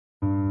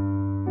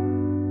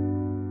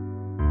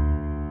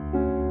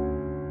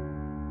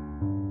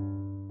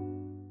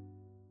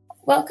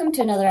Welcome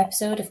to another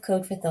episode of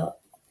Code for Thought.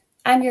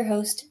 I'm your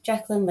host,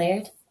 Jacqueline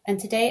Laird, and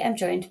today I'm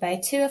joined by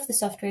two of the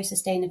Software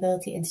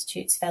Sustainability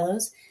Institute's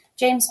fellows,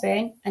 James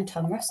Byrne and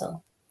Tom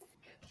Russell.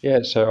 Yeah,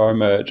 so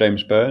I'm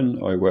James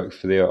Byrne. I work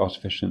for the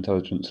Artificial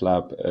Intelligence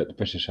Lab at the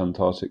British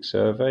Antarctic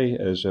Survey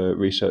as a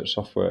research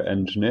software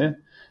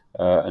engineer,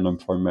 and I'm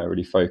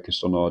primarily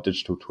focused on our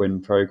digital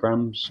twin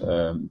programs,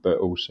 but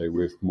also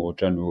with more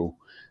general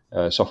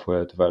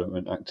software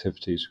development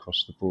activities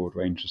across the broad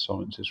range of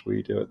sciences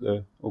we do at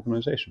the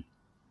organisation.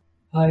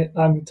 Hi,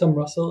 I'm Tom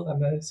Russell.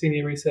 I'm a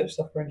senior research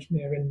software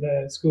engineer in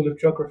the School of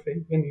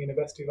Geography in the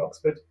University of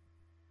Oxford,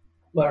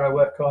 where I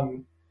work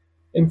on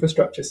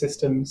infrastructure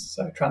systems,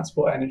 so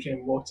transport, energy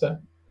and water.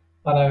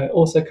 And I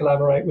also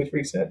collaborate with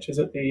researchers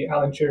at the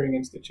Alan Turing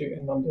Institute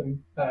in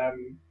London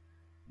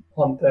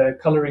on the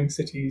Colouring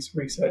Cities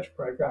research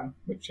programme,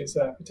 which is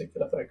a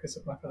particular focus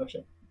of my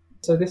fellowship.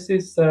 So this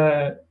is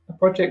a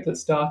project that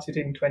started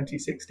in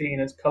 2016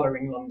 as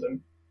Colouring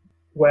London,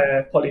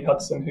 where Polly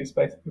Hudson, who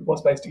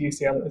was based at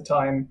UCL at the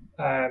time,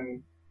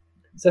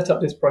 set up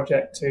this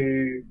project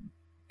to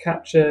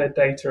capture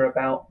data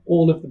about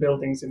all of the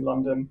buildings in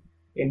London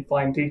in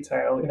fine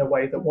detail in a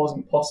way that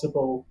wasn't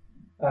possible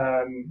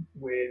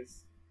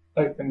with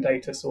open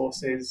data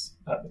sources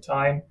at the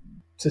time,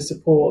 to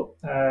support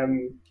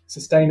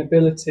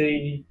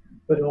sustainability,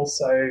 but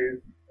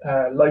also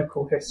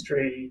local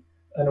history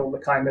and all the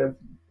kind of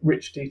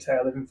rich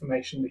detail of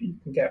information that you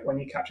can get when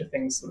you capture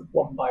things sort of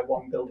one by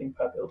one, building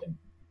per building.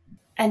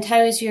 And how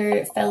is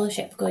your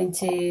fellowship going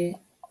to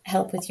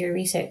help with your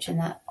research in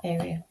that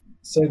area?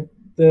 So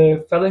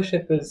the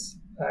fellowship has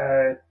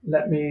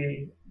let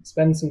me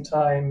spend some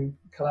time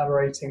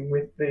collaborating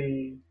with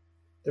the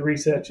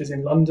researchers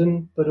in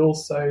London, but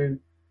also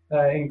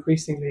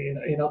increasingly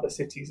in other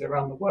cities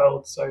around the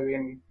world. So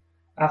in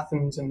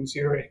Athens and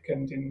Zurich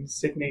and in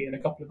Sydney and a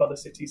couple of other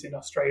cities in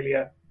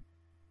Australia,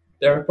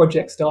 there are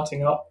projects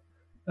starting up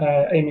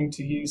aiming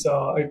to use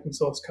our open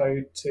source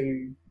code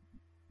to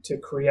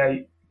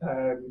create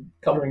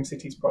colouring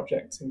cities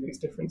projects in these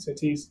different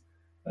cities.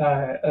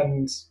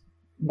 And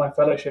my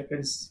fellowship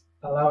is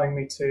allowing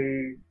me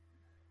to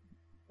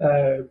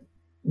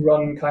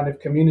run kind of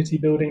community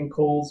building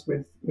calls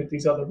with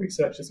these other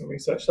researchers and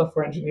research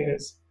software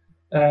engineers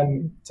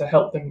to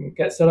help them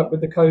get set up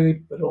with the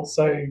code, but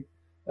also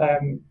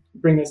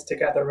bring us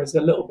together as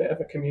a little bit of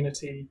a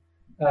community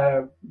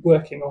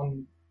working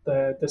on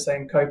the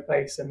same code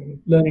base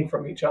and learning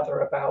from each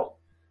other about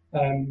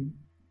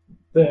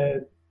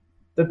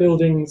the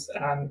buildings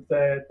and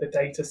the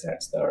data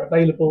sets that are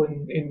available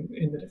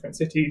in the different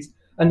cities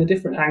and the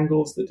different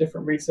angles that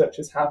different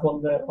researchers have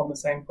on the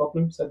same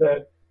problem. So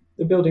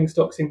the building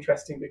stock's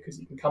interesting because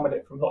you can come at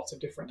it from lots of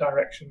different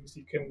directions.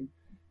 You can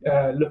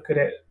look at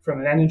it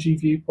from an energy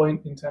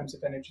viewpoint in terms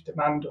of energy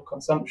demand or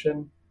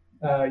consumption.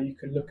 You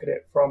can look at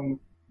it from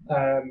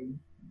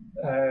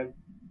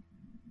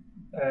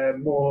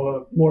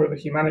more of a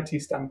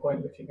humanities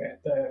standpoint, looking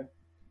at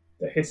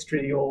the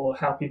history or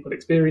how people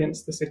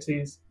experience the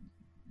cities.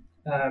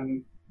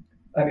 And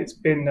it's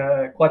been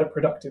quite a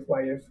productive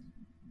way of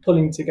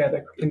pulling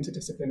together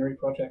interdisciplinary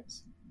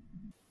projects.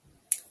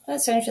 Well,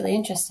 that sounds really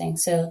interesting.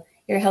 So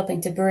you're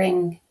helping to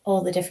bring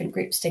all the different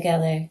groups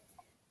together,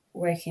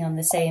 working on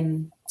the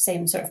same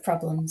sort of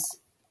problems.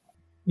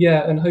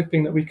 Yeah, and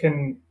hoping that we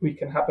can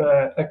have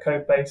a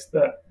code base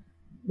that,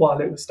 while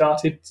it was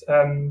started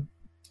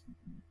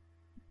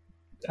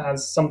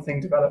as something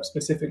developed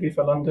specifically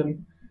for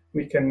London,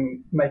 we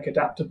can make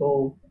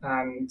adaptable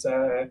and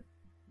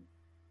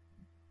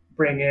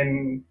bring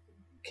in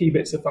key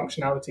bits of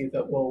functionality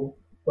that will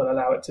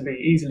allow it to be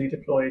easily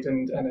deployed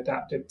and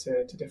adapted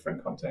to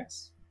different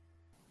contexts.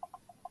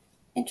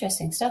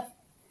 Interesting stuff.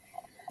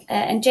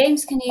 And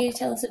James, can you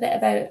tell us a bit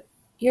about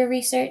your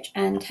research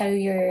and how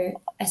your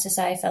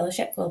SSI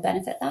fellowship will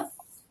benefit that?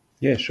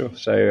 Yeah, sure.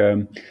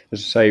 So,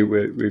 as I say,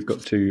 we've got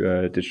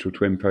two digital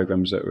twin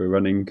programs that we're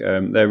running.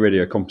 They're really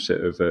a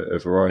composite of a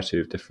variety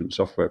of different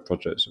software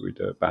projects that we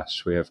do at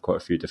BAS. We have quite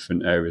a few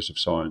different areas of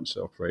science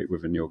that operate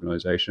within the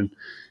organisation.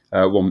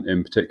 One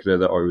in particular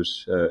that I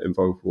was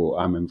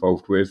am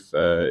involved with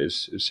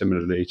is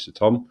similarly to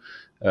Tom,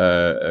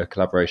 a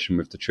collaboration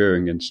with the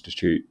Turing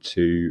Institute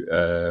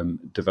to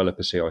develop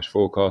a sea ice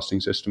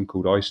forecasting system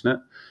called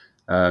IceNet.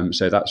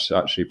 So that's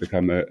actually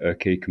become a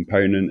key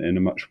component in a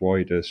much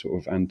wider sort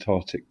of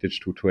Antarctic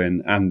digital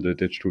twin and the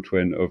digital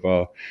twin of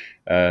our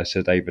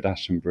Sir David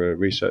Attenborough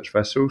research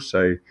vessel.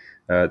 So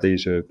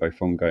these are both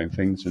ongoing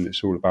things, and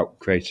it's all about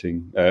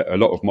creating a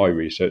lot of my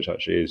research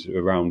actually is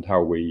around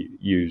how we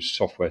use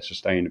software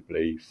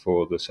sustainably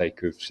for the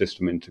sake of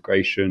system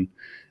integration,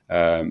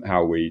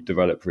 how we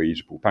develop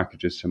reusable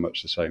packages, so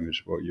much the same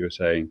as what you were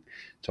saying,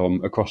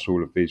 Tom, across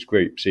all of these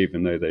groups,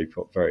 even though they've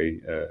got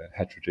very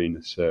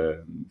heterogeneous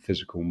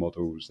physical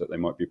models that they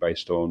might be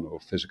based on, or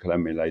physical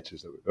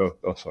emulators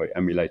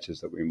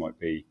that we might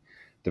be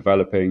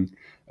developing.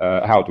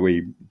 How do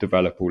we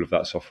develop all of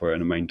that software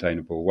in a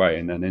maintainable way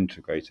and then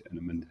integrate it in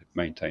a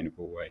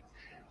maintainable way?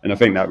 And I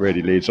think that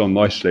really leads on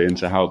nicely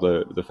into how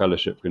the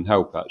fellowship can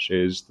help.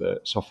 Actually, is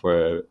that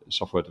software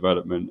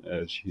development,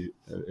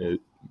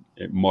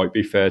 it might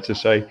be fair to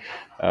say,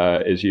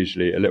 is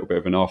usually a little bit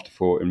of an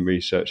afterthought in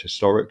research,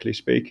 historically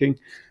speaking.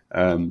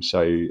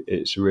 So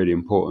it's a really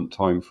important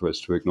time for us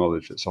to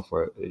acknowledge that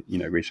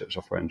research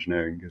software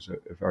engineering is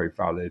a very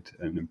valid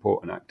and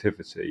important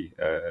activity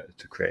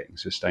to creating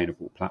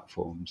sustainable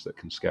platforms that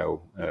can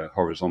scale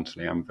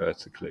horizontally and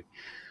vertically.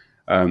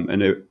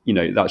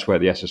 That's where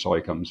the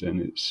SSI comes in.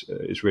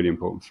 It's really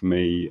important for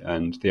me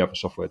and the other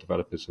software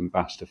developers and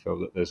BAS to feel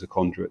that there's a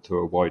conduit to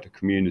a wider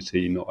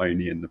community, not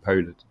only in the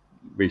Polar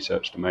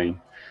research domain,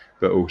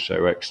 but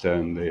also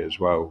externally as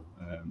well.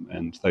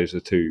 And those are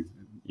two,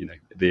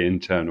 the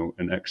internal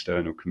and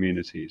external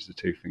communities, the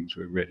two things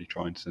we're really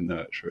trying to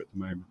nurture at the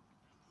moment.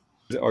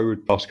 I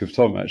would ask of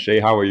Tom, actually,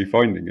 how are you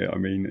finding it? I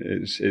mean,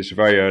 it's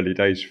very early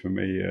days for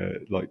me,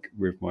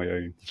 with my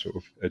own sort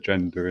of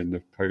agenda in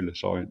the polar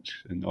science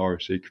and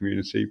RSE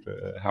community.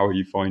 But how are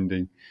you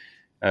finding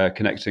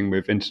connecting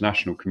with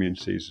international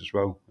communities as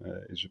well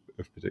is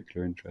of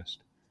particular interest?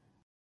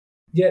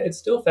 Yeah, it's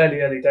still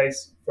fairly early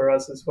days for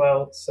us as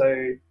well.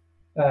 So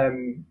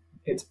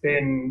it's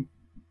been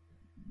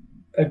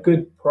a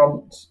good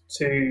prompt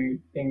to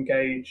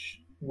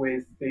engage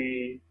with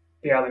the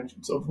Alan,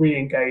 sort of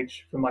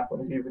re-engage from my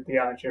point of view with the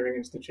Alan Turing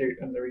Institute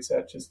and the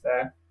researchers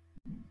there.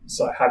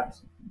 So I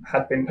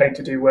had been paid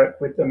to do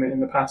work with them in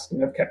the past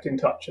and have kept in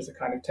touch as a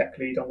kind of tech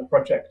lead on the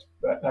project.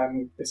 But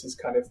this has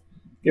kind of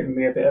given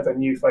me a bit of a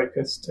new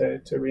focus to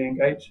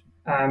re-engage.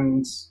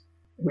 And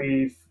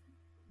we've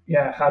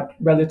had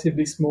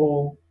relatively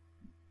small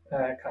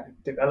kind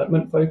of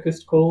development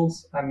focused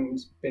calls and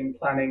been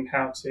planning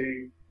how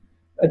to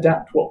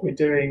adapt what we're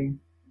doing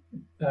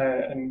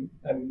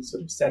and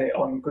sort of set it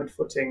on good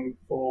footing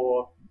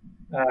for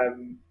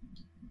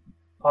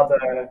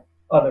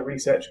other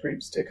research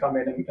groups to come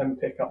in and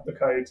pick up the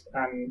code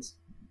and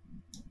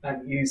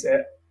use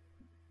it.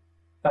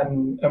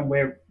 And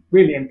we're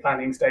really in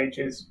planning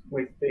stages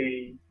with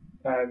the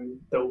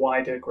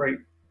wider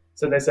group.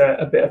 So there's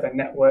a bit of a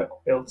network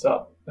built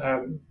up,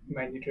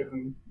 mainly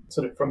driven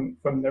sort of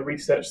from the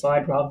research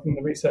side rather than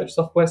the research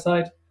software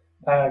side.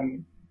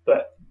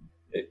 But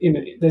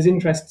there's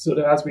interest sort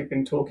of as we've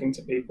been talking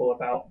to people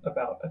about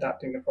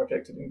adapting the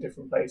project in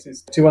different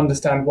places to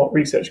understand what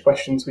research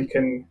questions we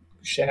can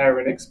share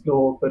and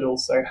explore, but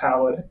also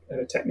how at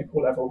a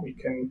technical level we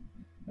can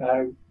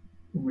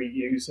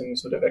reuse and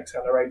sort of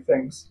accelerate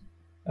things.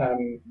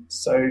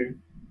 So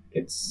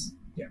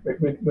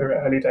we're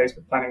at early days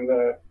with planning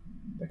the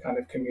kind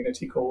of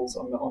community calls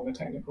on the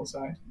technical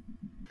side.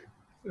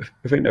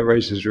 I think that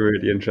raises a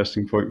really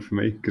interesting point for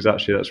me, because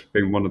actually that's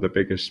been one of the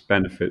biggest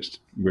benefits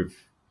with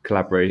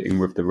collaborating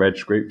with the REG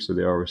group, so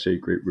the RSE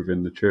group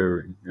within the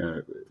Turing.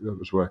 I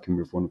was working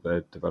with one of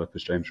their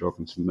developers, James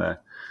Robinson,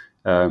 there.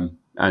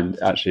 And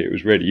actually it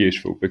was really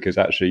useful because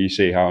actually you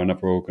see how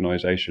another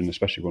organisation,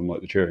 especially one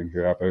like the Turing,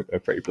 who have a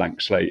pretty blank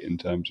slate in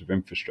terms of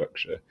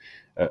infrastructure,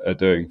 are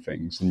doing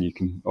things. And you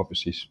can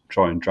obviously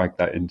try and drag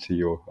that into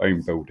your own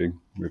building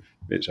with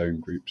its own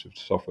groups of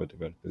software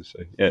developers.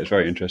 So yeah, it's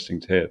very interesting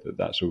to hear that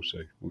that's also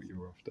what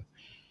you're after.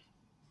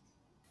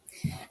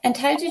 And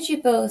how did you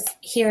both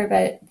hear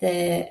about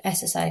the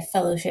SSI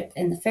fellowship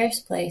in the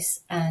first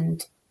place,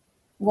 and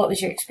what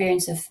was your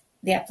experience of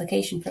the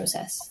application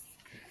process?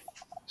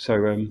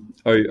 So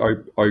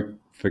I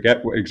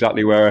forget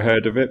exactly where I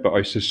heard of it, but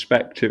I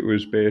suspect it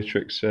was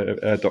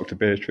Dr.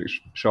 Beatrix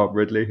Sharp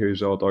Ridley,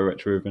 who's our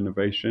Director of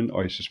Innovation.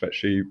 I suspect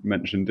she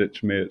mentioned it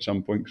to me at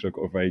some point because I've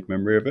got a vague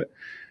memory of it.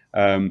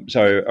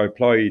 So I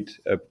applied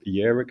a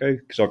year ago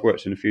because I've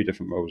worked in a few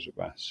different roles at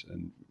BAS,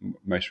 and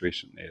most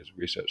recently as a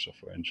research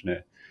software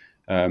engineer.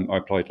 I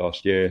applied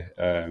last year.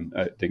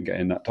 I didn't get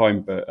in that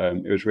time, but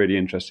it was really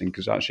interesting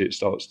because actually it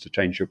starts to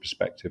change your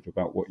perspective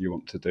about what you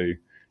want to do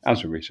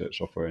as a research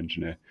software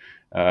engineer.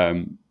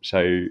 So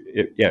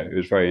it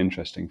was very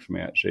interesting for me,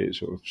 actually. It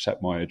sort of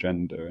set my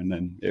agenda, and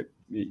then it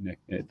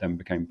then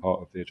became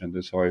part of the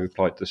agenda. So I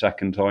applied the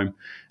second time,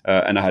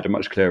 and I had a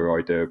much clearer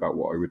idea about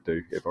what I would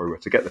do if I were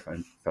to get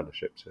the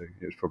fellowship. So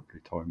it was probably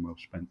time well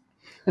spent.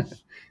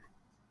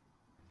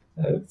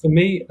 For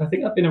me, I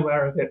think I've been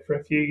aware of it for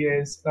a few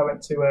years. I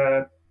went to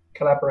a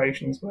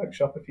collaborations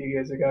workshop a few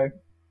years ago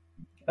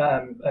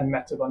and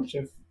met a bunch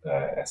of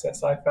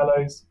SSI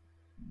fellows,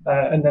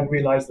 and then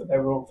realised that they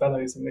were all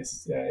fellows in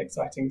this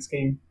exciting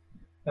scheme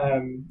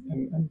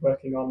and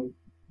working on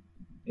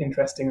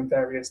interesting and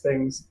various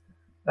things.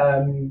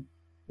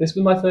 This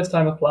was my first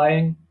time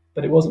applying,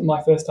 but it wasn't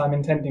my first time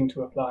intending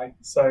to apply.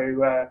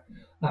 So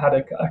I had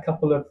a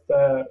couple of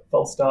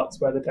false starts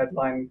where the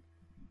deadline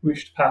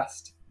whooshed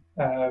past,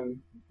 and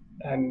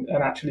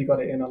actually got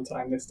it in on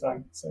time this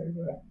time. So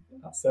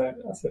that's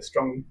a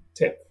strong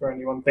tip for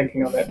anyone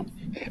thinking of it.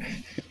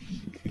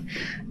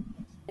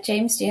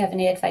 James, do you have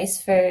any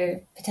advice for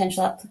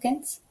potential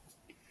applicants?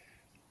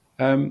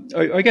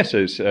 I guess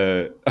it's,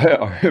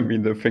 I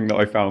mean, the thing that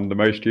I found the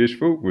most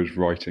useful was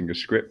writing a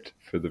script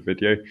for the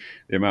video.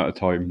 The amount of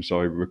times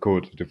I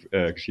recorded,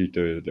 because you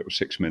do a little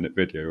 6-minute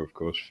video, of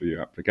course, for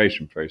your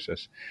application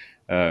process.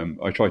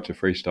 I tried to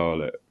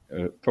freestyle it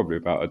probably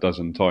about a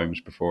dozen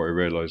times before I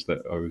realised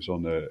that I was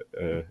on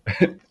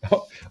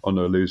on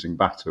a losing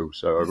battle.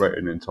 So I wrote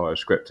an entire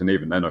script, and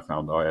even then I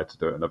found that I had to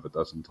do it another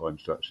dozen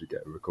times to actually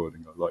get a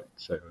recording I liked.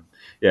 So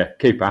yeah,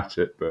 keep at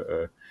it,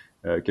 but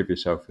give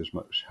yourself as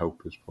much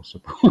help as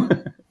possible.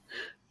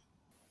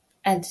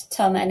 And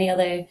Tom, any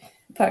other,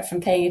 apart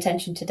from paying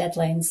attention to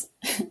deadlines,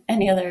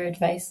 any other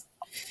advice?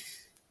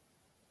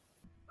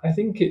 I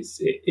think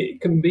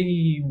it can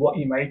be what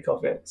you make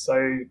of it.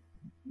 So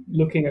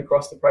looking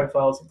across the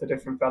profiles of the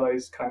different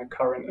fellows, kind of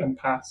current and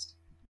past,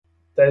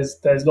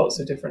 there's lots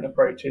of different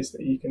approaches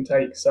that you can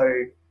take.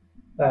 So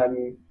I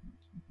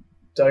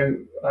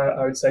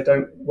would say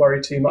don't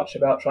worry too much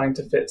about trying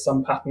to fit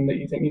some pattern that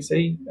you think you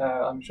see.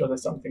 I'm sure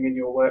there's something in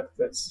your work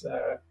that's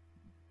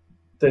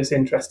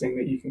interesting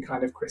that you can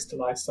kind of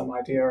crystallize some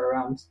idea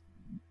around.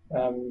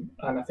 And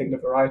I think the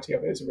variety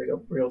of it is a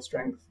real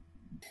strength.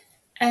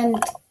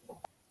 And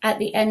at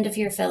the end of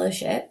your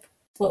fellowship,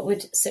 what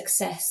would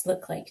success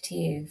look like to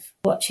you?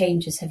 What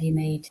changes have you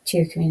made to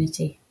your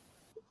community?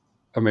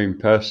 I mean,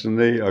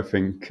 personally, I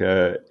think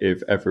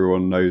if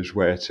everyone knows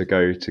where to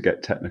go to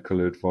get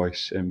technical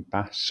advice in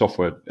BAS,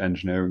 software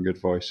engineering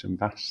advice in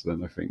BAS,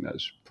 then I think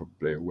that's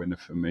probably a winner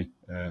for me.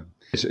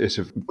 It's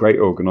a great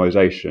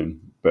organisation,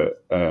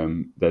 but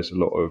there's a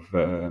lot of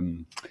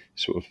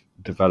sort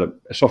of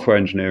software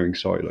engineering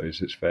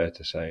silos, it's fair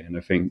to say. And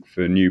I think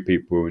for new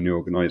people in the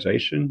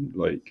organisation,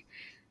 like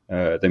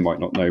they might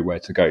not know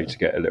where to go to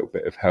get a little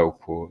bit of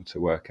help or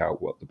to work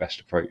out what the best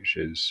approach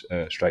is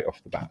straight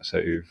off the bat.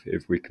 So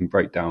if we can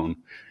break down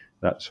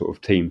that sort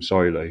of team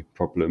silo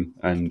problem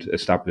and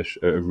establish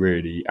a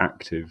really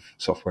active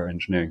software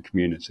engineering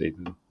community,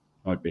 then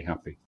I'd be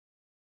happy.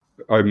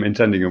 I'm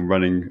intending on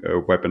running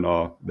a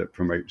webinar that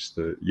promotes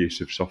the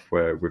use of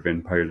software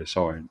within polar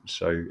science.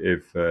 So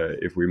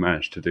if we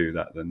manage to do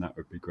that, then that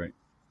would be great.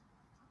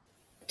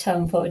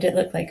 Tom, what would it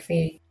look like for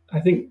you? I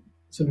think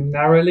sort of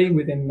narrowly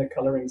within the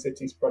Colouring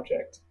Cities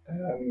project,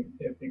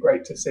 it'd be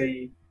great to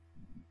see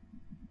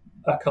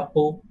a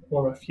couple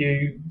or a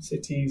few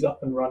cities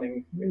up and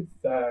running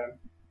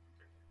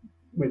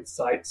with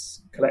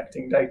sites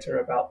collecting data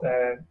about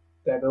their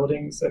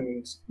buildings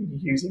and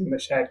using the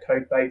shared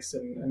code base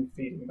and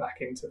feeding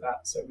back into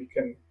that, so we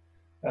can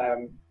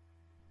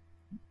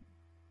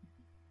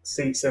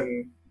see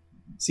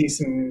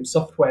some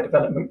software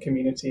development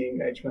community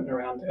engagement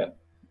around it.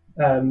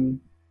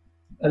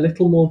 A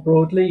little more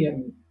broadly,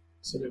 and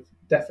sort of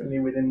definitely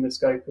within the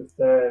scope of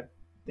the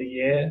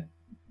year,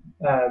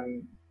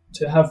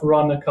 to have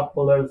run a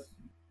couple of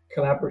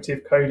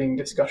collaborative coding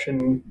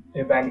discussion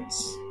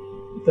events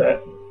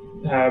that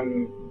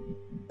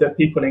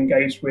people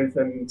engage with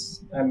and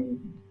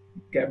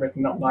get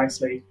written up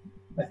nicely,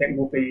 I think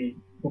will be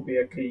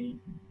a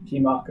key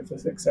marker for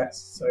success.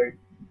 So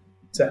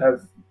to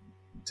have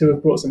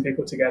brought some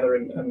people together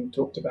and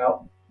talked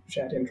about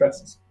shared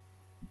interests.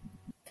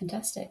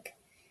 Fantastic.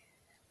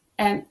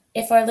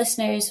 If our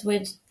listeners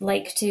would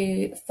like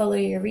to follow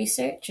your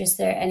research, is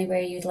there anywhere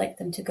you'd like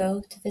them to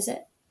go to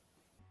visit?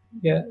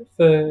 Yeah,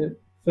 for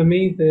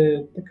me,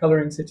 the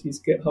Colouring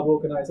Cities GitHub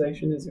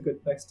organisation is a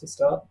good place to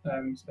start,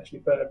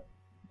 especially for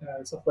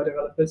software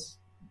developers.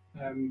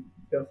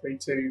 Feel free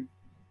to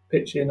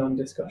pitch in on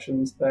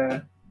discussions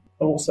there.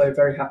 I'm also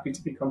very happy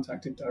to be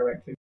contacted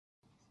directly.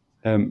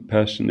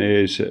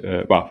 Personally,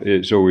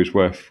 it's always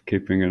worth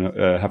having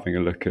a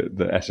look at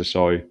the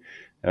SSI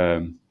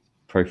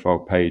profile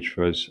page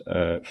for us,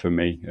 for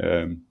me,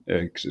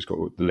 because it's got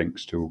all the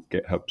links to all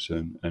GitHubs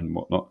and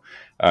whatnot.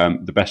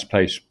 The best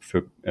place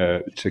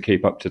to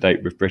keep up to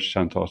date with British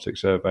Antarctic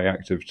Survey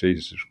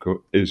activities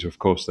is of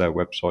course their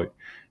website.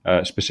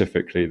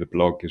 Specifically, the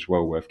blog is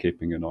well worth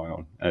keeping an eye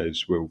on,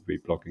 as we'll be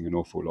blogging an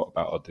awful lot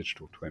about our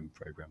digital twin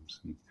programs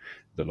and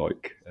the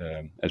like,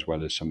 as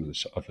well as some of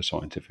the other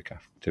scientific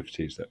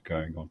activities that are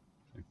going on.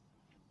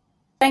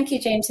 Thank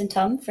you, James and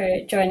Tom, for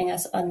joining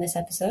us on this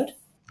episode.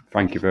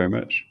 Thank you very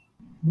much.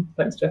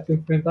 Thanks,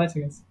 Jacqueline, for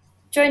inviting us.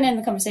 Join in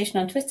the conversation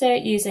on Twitter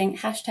using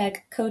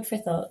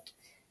 #CodeForThought.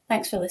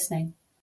 Thanks for listening.